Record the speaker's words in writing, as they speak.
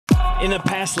In a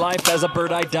past life as a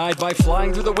bird I died by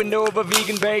flying through the window of a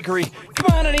vegan bakery.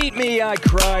 Come on and eat me, I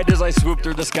cried as I swooped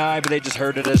through the sky, but they just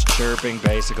heard it as chirping,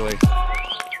 basically.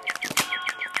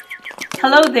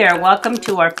 Hello there, welcome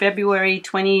to our February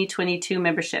 2022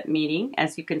 membership meeting.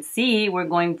 As you can see, we're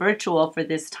going virtual for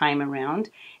this time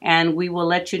around, and we will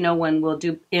let you know when we'll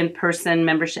do in-person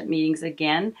membership meetings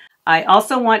again. I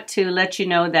also want to let you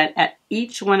know that at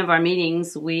each one of our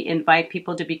meetings, we invite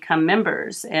people to become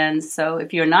members. And so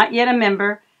if you're not yet a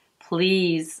member,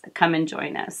 please come and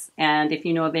join us. And if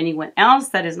you know of anyone else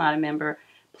that is not a member,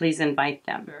 please invite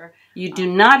them. You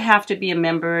do not have to be a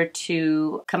member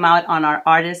to come out on our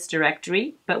artist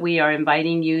directory, but we are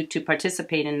inviting you to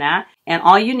participate in that. And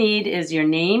all you need is your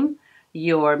name,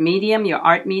 your medium, your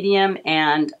art medium,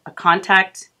 and a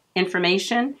contact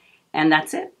information. And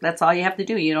that's it. That's all you have to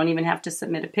do. You don't even have to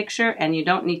submit a picture, and you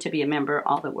don't need to be a member,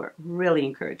 although we're really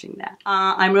encouraging that.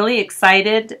 I'm really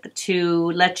excited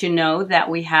to let you know that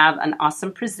we have an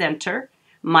awesome presenter,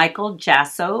 Michael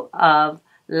Jasso of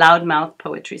Loudmouth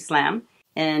Poetry Slam,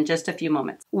 in just a few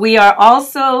moments. We are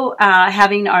also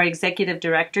having our executive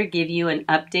director give you an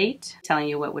update, telling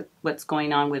you what's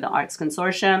going on with the Arts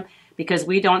Consortium, because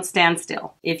we don't stand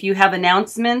still. If you have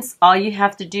announcements, all you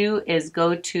have to do is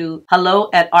go to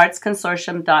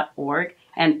hello@artsconsortium.org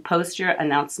and post your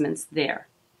announcements there.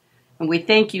 And we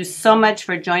thank you so much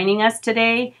for joining us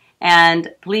today,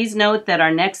 and please note that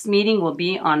our next meeting will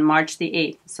be on March the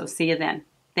 8th, so see you then.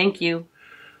 Thank you.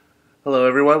 Hello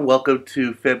everyone, welcome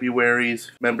to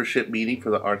February's membership meeting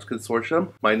for the Arts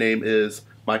Consortium. My name is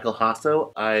Michael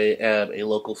Jasso. I am a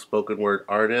local spoken word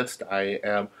artist. I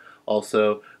am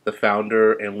also the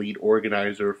founder and lead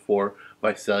organizer for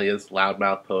Visalia's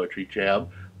Loudmouth Poetry Jam,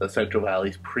 the Central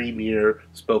Valley's premier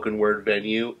spoken word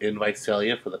venue in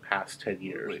Visalia for the past 10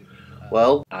 years.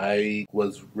 Well, I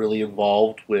was really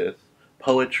involved with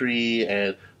poetry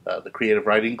and the Creative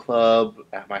Writing Club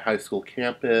at my high school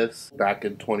campus back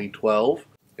in 2012.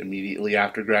 Immediately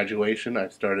after graduation, I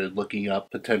started looking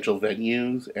up potential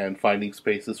venues and finding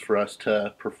spaces for us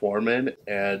to perform in,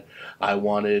 and I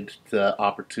wanted the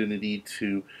opportunity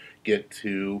to get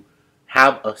to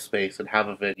have a space and have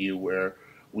a venue where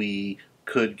we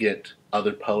could get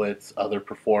other poets, other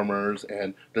performers,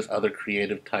 and just other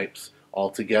creative types all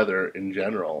together in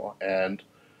general. And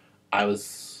I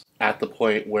was at the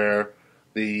point where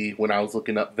when I was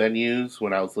looking up venues,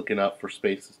 when I was looking up for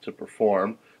spaces to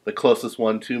perform, the closest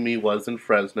one to me was in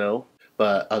Fresno,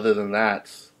 but other than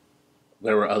that,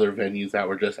 there were other venues that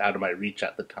were just out of my reach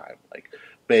at the time, like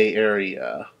Bay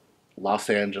Area, Los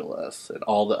Angeles, and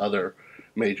all the other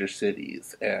major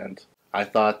cities. And I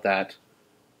thought that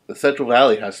the Central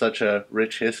Valley has such a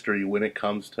rich history when it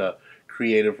comes to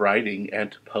creative writing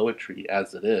and to poetry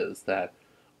as it is, that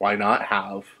why not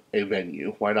have a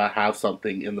venue? Why not have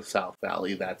something in the South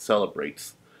Valley that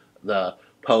celebrates the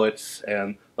poets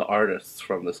and the artists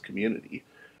from this community?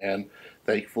 And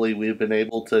thankfully we've been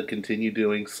able to continue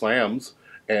doing slams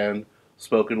and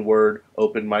spoken word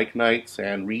open mic nights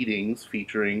and readings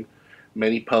featuring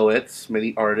many poets,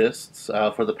 many artists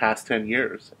for the past 10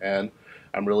 years. And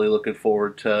I'm really looking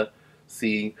forward to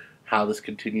seeing how this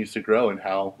continues to grow and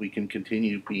how we can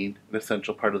continue being an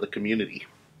essential part of the community.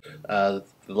 The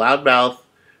Loudmouth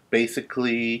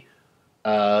basically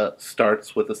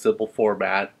starts with a simple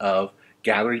format of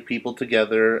gathering people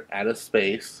together at a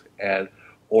space and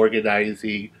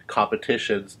organizing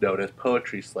competitions known as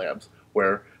poetry slams,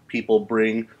 where people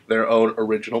bring their own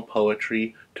original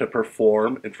poetry to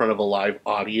perform in front of a live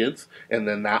audience, and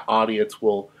then that audience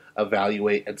will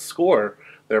evaluate and score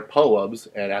their poems,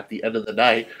 and at the end of the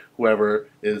night, whoever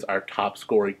is our top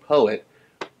scoring poet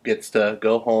gets to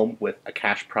go home with a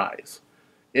cash prize.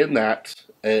 In that,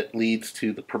 it leads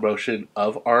to the promotion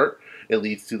of art, it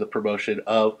leads to the promotion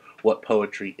of what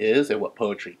poetry is and what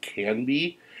poetry can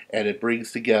be, and it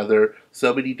brings together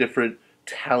so many different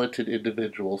talented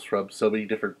individuals from so many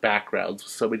different backgrounds,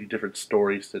 so many different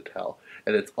stories to tell,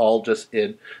 and it's all just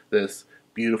in this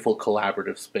beautiful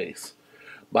collaborative space.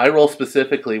 My role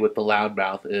specifically with the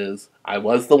Loudmouth is I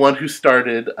was the one who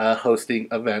started hosting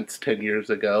events 10 years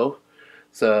ago.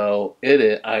 So in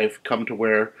it, I've come to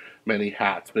wear many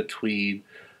hats between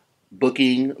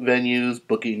booking venues,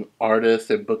 booking artists,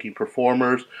 and booking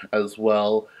performers, as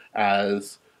well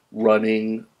as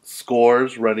running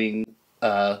scores, running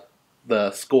the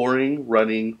scoring,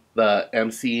 running the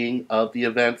emceeing of the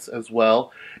events as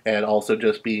well, and also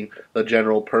just being the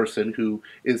general person who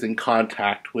is in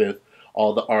contact with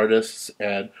all the artists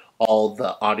and all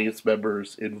the audience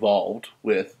members involved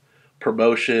with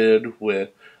promotion,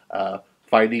 with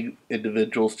finding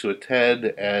individuals to attend,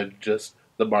 and just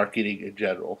the marketing in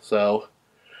general. So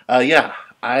yeah,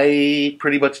 I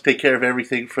pretty much take care of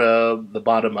everything from the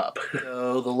bottom up.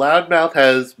 So the Loudmouth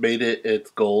has made it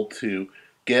its goal to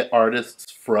get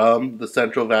artists from the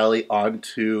Central Valley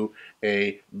onto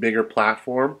a bigger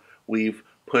platform. We've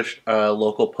pushed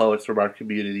local poets from our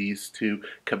communities to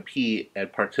compete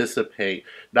and participate,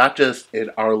 not just in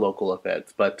our local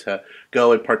events, but to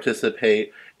go and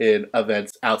participate in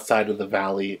events outside of the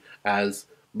Valley as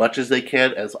much as they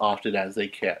can, as often as they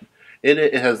can. In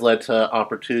it, it has led to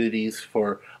opportunities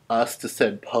for us to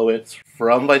send poets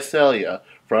from Visalia,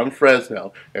 from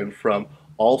Fresno, and from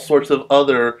all sorts of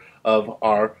other of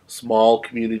our small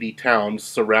community towns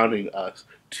surrounding us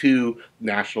to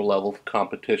national level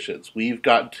competitions. We've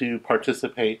gotten to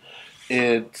participate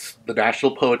in the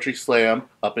National Poetry Slam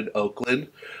up in Oakland.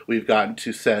 We've gotten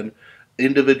to send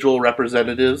individual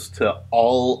representatives to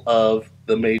all of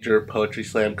the major Poetry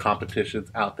Slam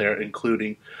competitions out there,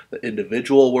 including the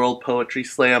Individual World Poetry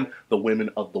Slam, the Women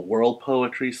of the World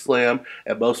Poetry Slam,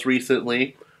 and most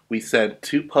recently, we sent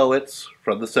 2 poets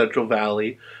from the Central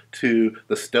Valley to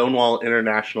the Stonewall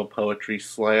International Poetry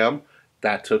Slam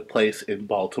that took place in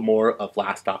Baltimore of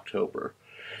last October.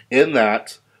 In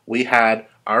that, we had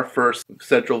our first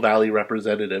Central Valley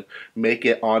representative make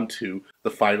it onto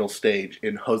the final stage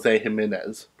in Jose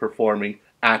Jimenez performing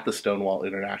at the Stonewall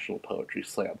International Poetry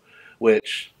Slam,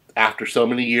 which, after so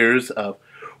many years of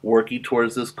working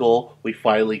towards this goal, we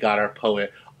finally got our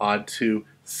poet onto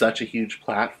such a huge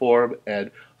platform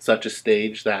and such a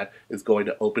stage that is going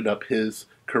to open up his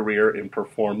career in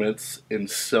performance in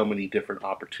so many different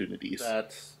opportunities.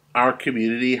 That our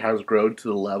community has grown to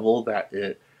the level that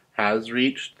it has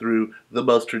reached through the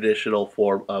most traditional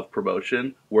form of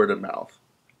promotion, word of mouth.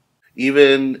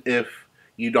 Even if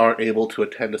you aren't able to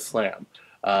attend a slam,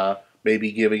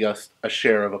 maybe giving us a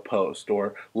share of a post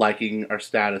or liking our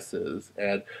statuses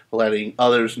and letting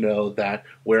others know that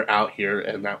we're out here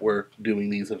and that we're doing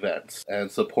these events and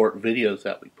support videos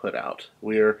that we put out.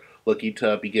 We're looking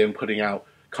to begin putting out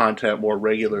content more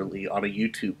regularly on a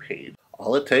YouTube page.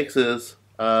 All it takes is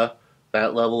that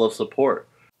level of support.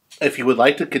 If you would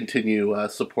like to continue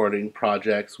supporting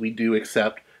projects, we do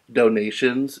accept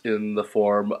donations in the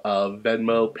form of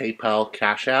Venmo, PayPal,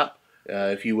 Cash App.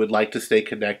 If you would like to stay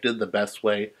connected, the best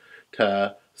way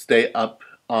to stay up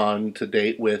on to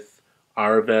date with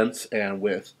our events and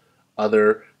with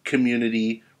other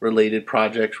community-related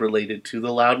projects related to the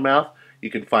Loudmouth, you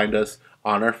can find us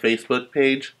on our Facebook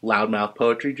page, Loudmouth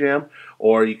Poetry Jam,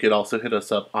 or you could also hit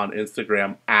us up on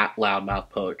Instagram at Loudmouth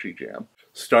Poetry Jam.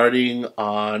 Starting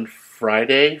on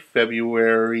Friday,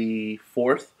 February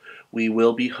 4th, we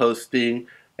will be hosting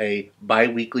a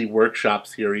bi-weekly workshop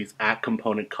series at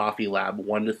Component Coffee Lab,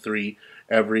 1 to 3,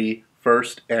 every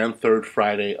first and third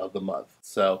Friday of the month.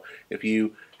 So if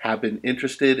you have been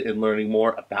interested in learning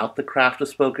more about the craft of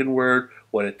spoken word,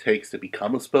 what it takes to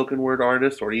become a spoken word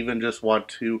artist, or even just want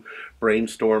to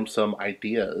brainstorm some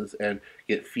ideas and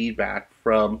get feedback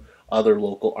from other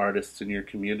local artists in your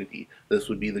community, this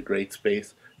would be the great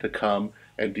space to come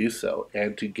and do so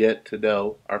and to get to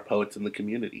know our poets in the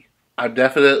community. I'm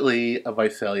definitely a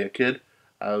Visalia kid.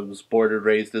 I was born and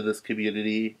raised in this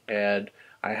community, and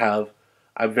I'm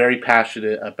very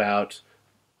passionate about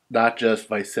not just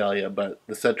Visalia, but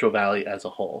the Central Valley as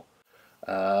a whole.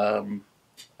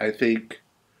 I think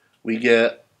we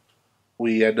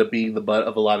end up being the butt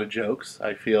of a lot of jokes.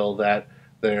 I feel that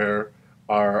there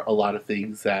are a lot of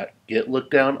things that get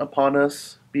looked down upon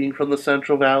us being from the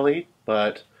Central Valley,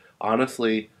 but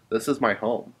honestly, this is my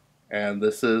home, and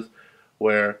this is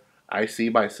where I see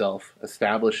myself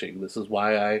establishing. This is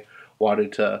why I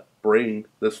wanted to bring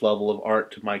this level of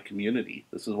art to my community.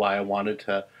 This is why I wanted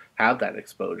to have that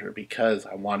exposure, because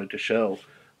I wanted to show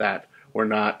that we're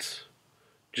not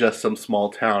just some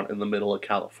small town in the middle of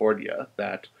California,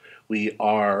 that we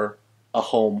are a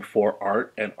home for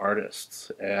art and artists.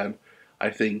 And I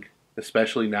think,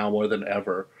 especially now more than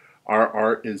ever, our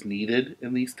art is needed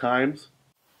in these times.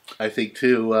 I think,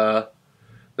 too,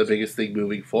 the biggest thing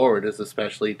moving forward is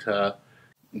especially to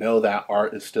know that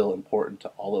art is still important to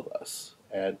all of us.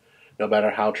 And no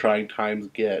matter how trying times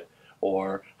get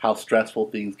or how stressful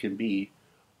things can be,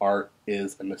 art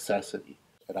is a necessity.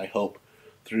 And I hope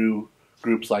through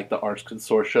groups like the Arts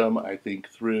Consortium, I think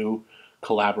through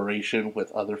collaboration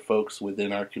with other folks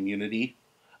within our community,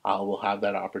 we'll have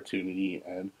that opportunity,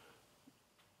 and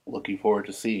looking forward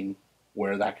to seeing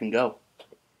where that can go.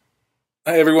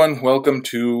 Hi everyone, welcome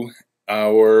to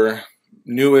our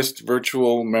newest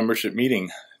virtual membership meeting.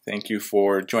 Thank you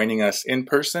for joining us in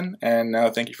person, and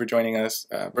now thank you for joining us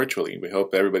virtually. We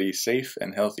hope everybody's safe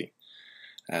and healthy.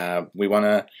 We want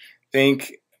to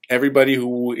thank everybody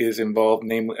who is involved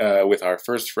with our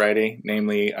first Friday,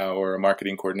 namely our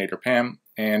marketing coordinator Pam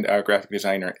and our graphic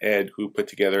designer, Ed, who put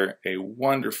together a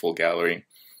wonderful gallery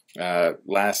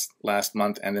last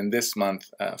month, and then this month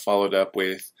followed up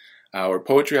with our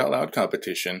Poetry Out Loud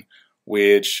competition,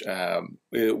 which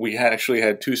we actually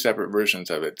had two separate versions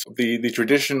of it. The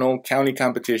traditional county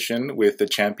competition with the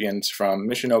champions from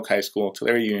Mission Oak High School,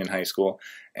 Tulare Union High School,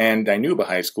 and Dinuba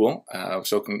High School.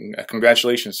 So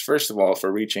congratulations, first of all,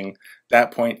 for reaching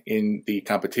that point in the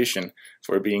competition,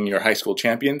 for being your high school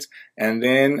champions. And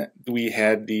then we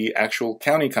had the actual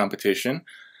county competition.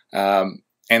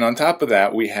 And on top of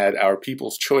that, we had our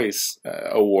People's Choice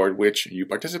Award, which you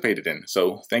participated in.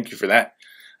 So thank you for that.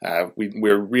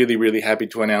 We're really, really happy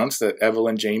to announce that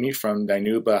Evelyn Jamie from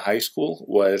Dinuba High School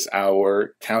was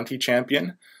our county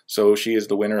champion. So she is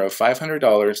the winner of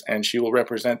 $500, and she will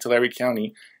represent Tulare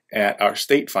County at our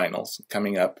state finals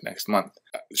coming up next month.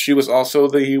 She was also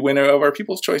the winner of our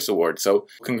People's Choice Award. So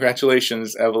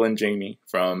congratulations, Evelyn Jamie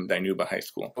from Dinuba High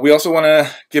School. We also want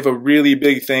to give a really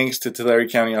big thanks to Tulare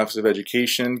County Office of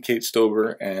Education, Kate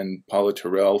Stover and Paula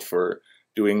Terrell, for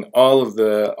doing all of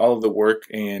the work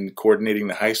in coordinating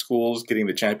the high schools, getting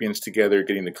the champions together,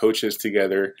 getting the coaches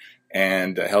together,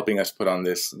 and helping us put on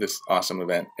this awesome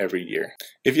event every year.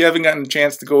 If you haven't gotten a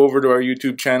chance to go over to our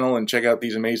YouTube channel and check out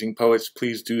these amazing poets,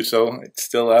 please do so. It's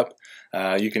still up.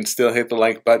 You can still hit the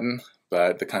like button,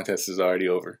 but the contest is already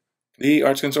over. The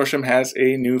Arts Consortium has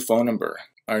a new phone number.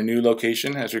 Our new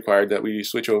location has required that we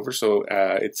switch over, so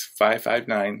it's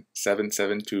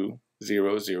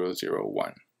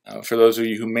 559-772-0001. For those of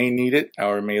you who may need it,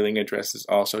 our mailing address is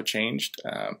also changed.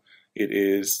 It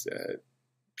is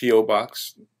P.O.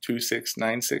 Box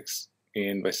 2696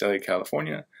 in Visalia,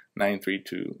 California,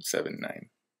 93279.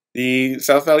 The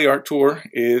South Valley Art Tour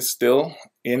is still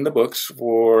in the books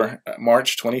for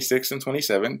March 26 and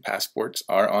 27. Passports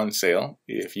are on sale.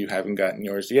 If you haven't gotten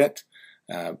yours yet,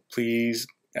 please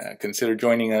consider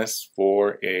joining us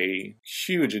for a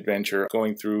huge adventure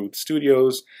going through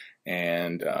studios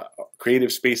and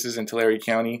creative spaces in Tulare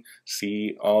County.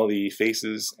 See all the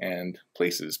faces and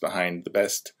places behind the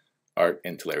best art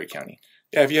in Tulare County.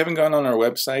 Yeah, if you haven't gone on our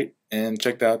website and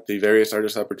checked out the various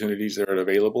artist opportunities that are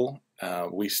available,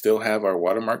 we still have our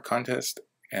watermark contest,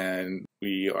 and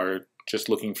we are just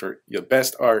looking for the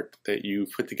best art that you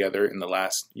put together in the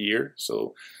last year.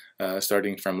 So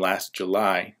starting from last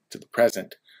July to the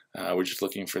present, we're just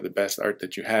looking for the best art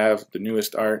that you have, the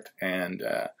newest art, and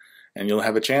you'll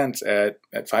have a chance at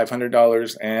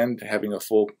 $500 and having a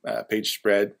full page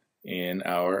spread in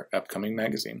our upcoming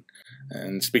magazine.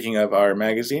 And speaking of our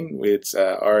magazine, it's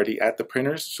already at the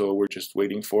printers, so we're just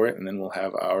waiting for it, and then we'll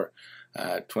have our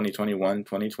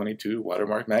 2021-2022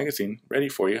 Watermark magazine ready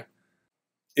for you.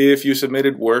 If you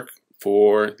submitted work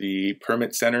for the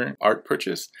Permit Center art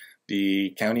purchase,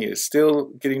 the county is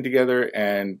still getting together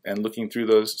and looking through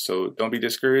those, so don't be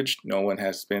discouraged. No one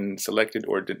has been selected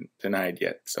or denied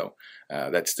yet. So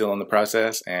that's still in the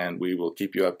process, and we will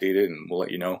keep you updated, and we'll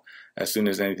let you know as soon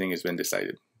as anything has been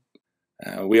decided.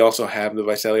 We also have the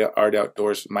Visalia Art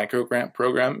Outdoors Micro Grant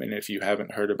Program, and if you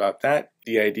haven't heard about that,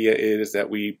 the idea is that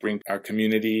we bring our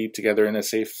community together in a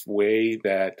safe way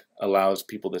that allows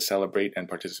people to celebrate and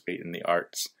participate in the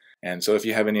arts. And so if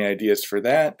you have any ideas for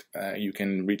that, you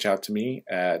can reach out to me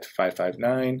at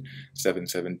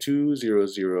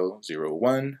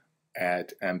 559-772-0001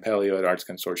 at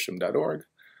ampelio@artsconsortium.org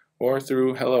or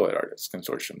through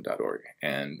hello@artsconsortium.org,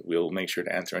 and we'll make sure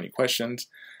to answer any questions,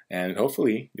 and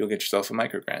hopefully you'll get yourself a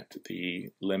microgrant. The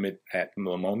limit at the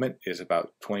moment is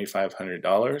about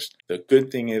 $2,500. The good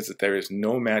thing is that there is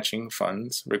no matching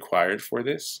funds required for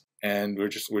this, and we're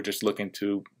just looking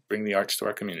to bring the arts to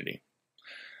our community.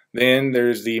 Then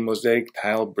there's the Mosaic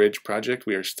Tile Bridge project.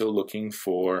 We are still looking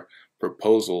for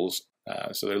proposals.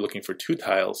 So they're looking for 2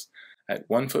 tiles at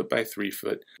 1 foot by 3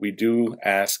 foot. We do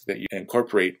ask that you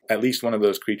incorporate at least one of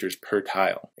those creatures per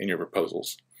tile in your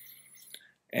proposals.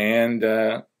 And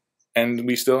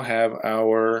we still have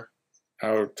our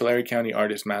Tulare County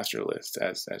Artist Master List,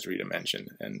 as Rita mentioned,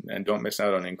 and don't miss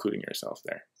out on including yourself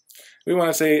there. We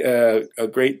want to say a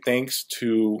great thanks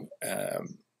to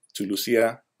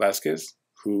Lucia Vasquez,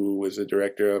 who was the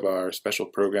director of our special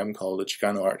program called the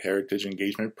Chicano Art Heritage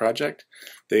Engagement Project.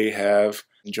 They have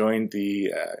joined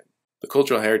the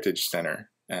Cultural Heritage Center.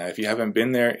 If you haven't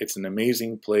been there, it's an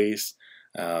amazing place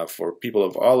for people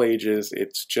of all ages.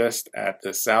 It's just at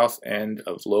the south end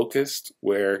of Locust,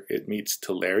 where it meets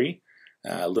Tulare,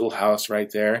 a little house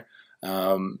right there.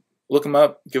 Look them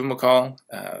up, give them a call.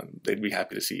 They'd be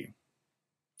happy to see you.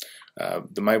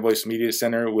 The My Voice Media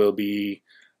Center will be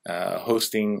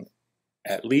hosting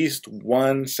at least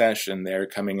 1 session there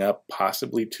coming up,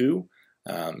 possibly 2.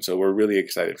 So we're really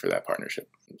excited for that partnership.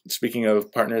 Speaking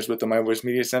of partners with the My Voice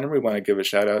Media Center, we want to give a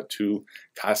shout out to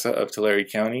CASA of Tulare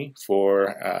County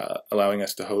for allowing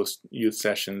us to host youth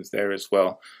sessions there as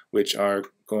well, which are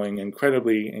going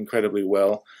incredibly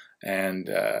well. And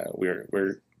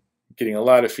we're getting a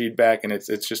lot of feedback, and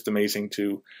it's just amazing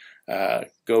to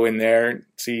go in there,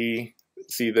 see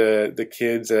the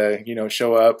kids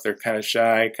show up. They're kind of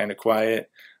shy, kind of quiet.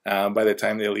 By the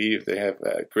time they leave, they have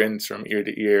grins from ear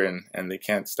to ear, and they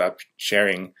can't stop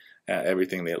sharing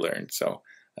everything they learned. So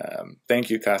thank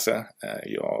you, CASA.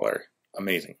 You all are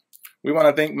amazing. We want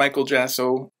to thank Michael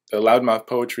Jasso. The Loudmouth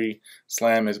Poetry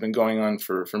Slam has been going on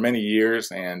for many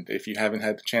years, and if you haven't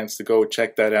had the chance to go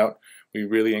check that out, we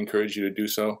really encourage you to do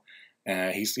so.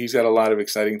 He's got a lot of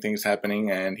exciting things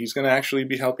happening, and he's going to actually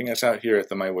be helping us out here at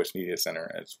the My Voice Media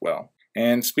Center as well.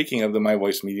 And speaking of the My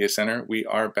Voice Media Center, we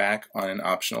are back on an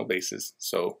optional basis.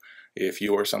 So if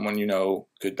you or someone you know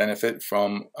could benefit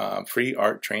from free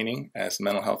art training as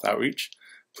mental health outreach,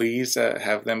 please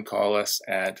have them call us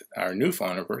at our new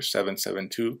phone number,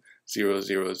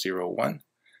 772-0001,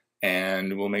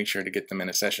 and we'll make sure to get them in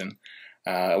a session.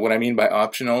 What I mean by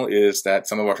optional is that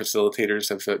some of our facilitators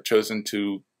have chosen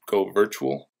to go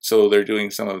virtual, so they're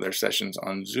doing some of their sessions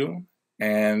on Zoom,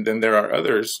 and then there are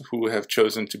others who have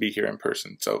chosen to be here in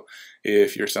person. So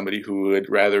if you're somebody who would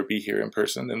rather be here in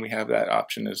person, then we have that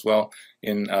option as well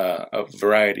in a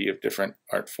variety of different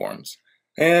art forms.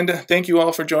 And thank you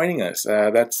all for joining us.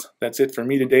 That's it for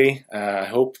me today. I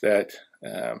hope that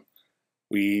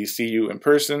we see you in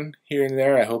person here and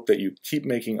there. I hope that you keep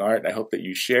making art. I hope that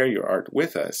you share your art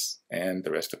with us and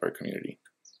the rest of our community.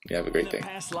 You have a great day.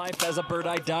 Past life as a bird,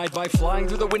 I died by flying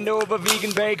through the window of a vegan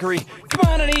bakery.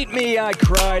 Come on and eat me, I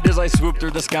cried as I swooped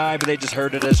through the sky, but they just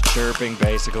heard it as chirping,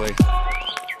 basically.